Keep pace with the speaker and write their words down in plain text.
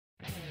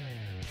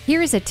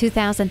Here's a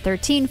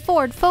 2013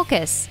 Ford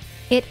Focus.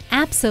 It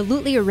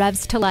absolutely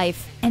revs to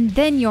life, and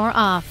then you're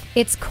off.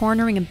 Its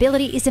cornering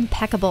ability is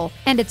impeccable,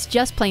 and it's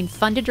just plain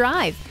fun to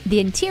drive. The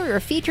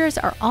interior features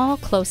are all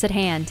close at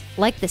hand,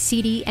 like the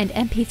CD and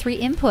MP3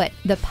 input,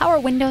 the power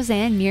windows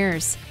and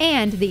mirrors,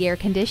 and the air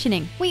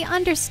conditioning. We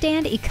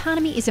understand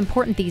economy is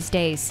important these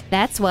days.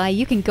 That's why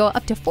you can go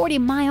up to 40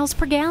 miles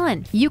per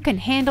gallon. You can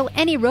handle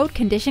any road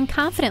condition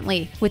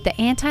confidently with the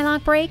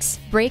anti-lock brakes,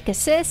 brake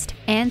assist,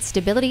 and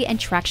stability and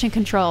traction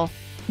control.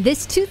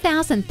 This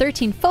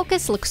 2013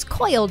 Focus looks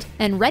coiled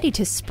and ready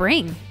to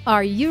spring.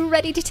 Are you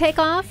ready to take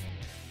off?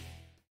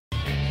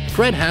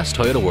 Fred Haas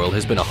Toyota World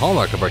has been a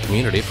hallmark of our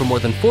community for more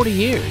than 40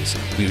 years.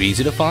 We're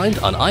easy to find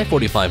on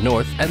I-45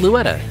 North at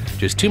Louetta,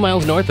 just 2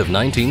 miles north of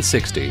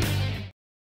 1960.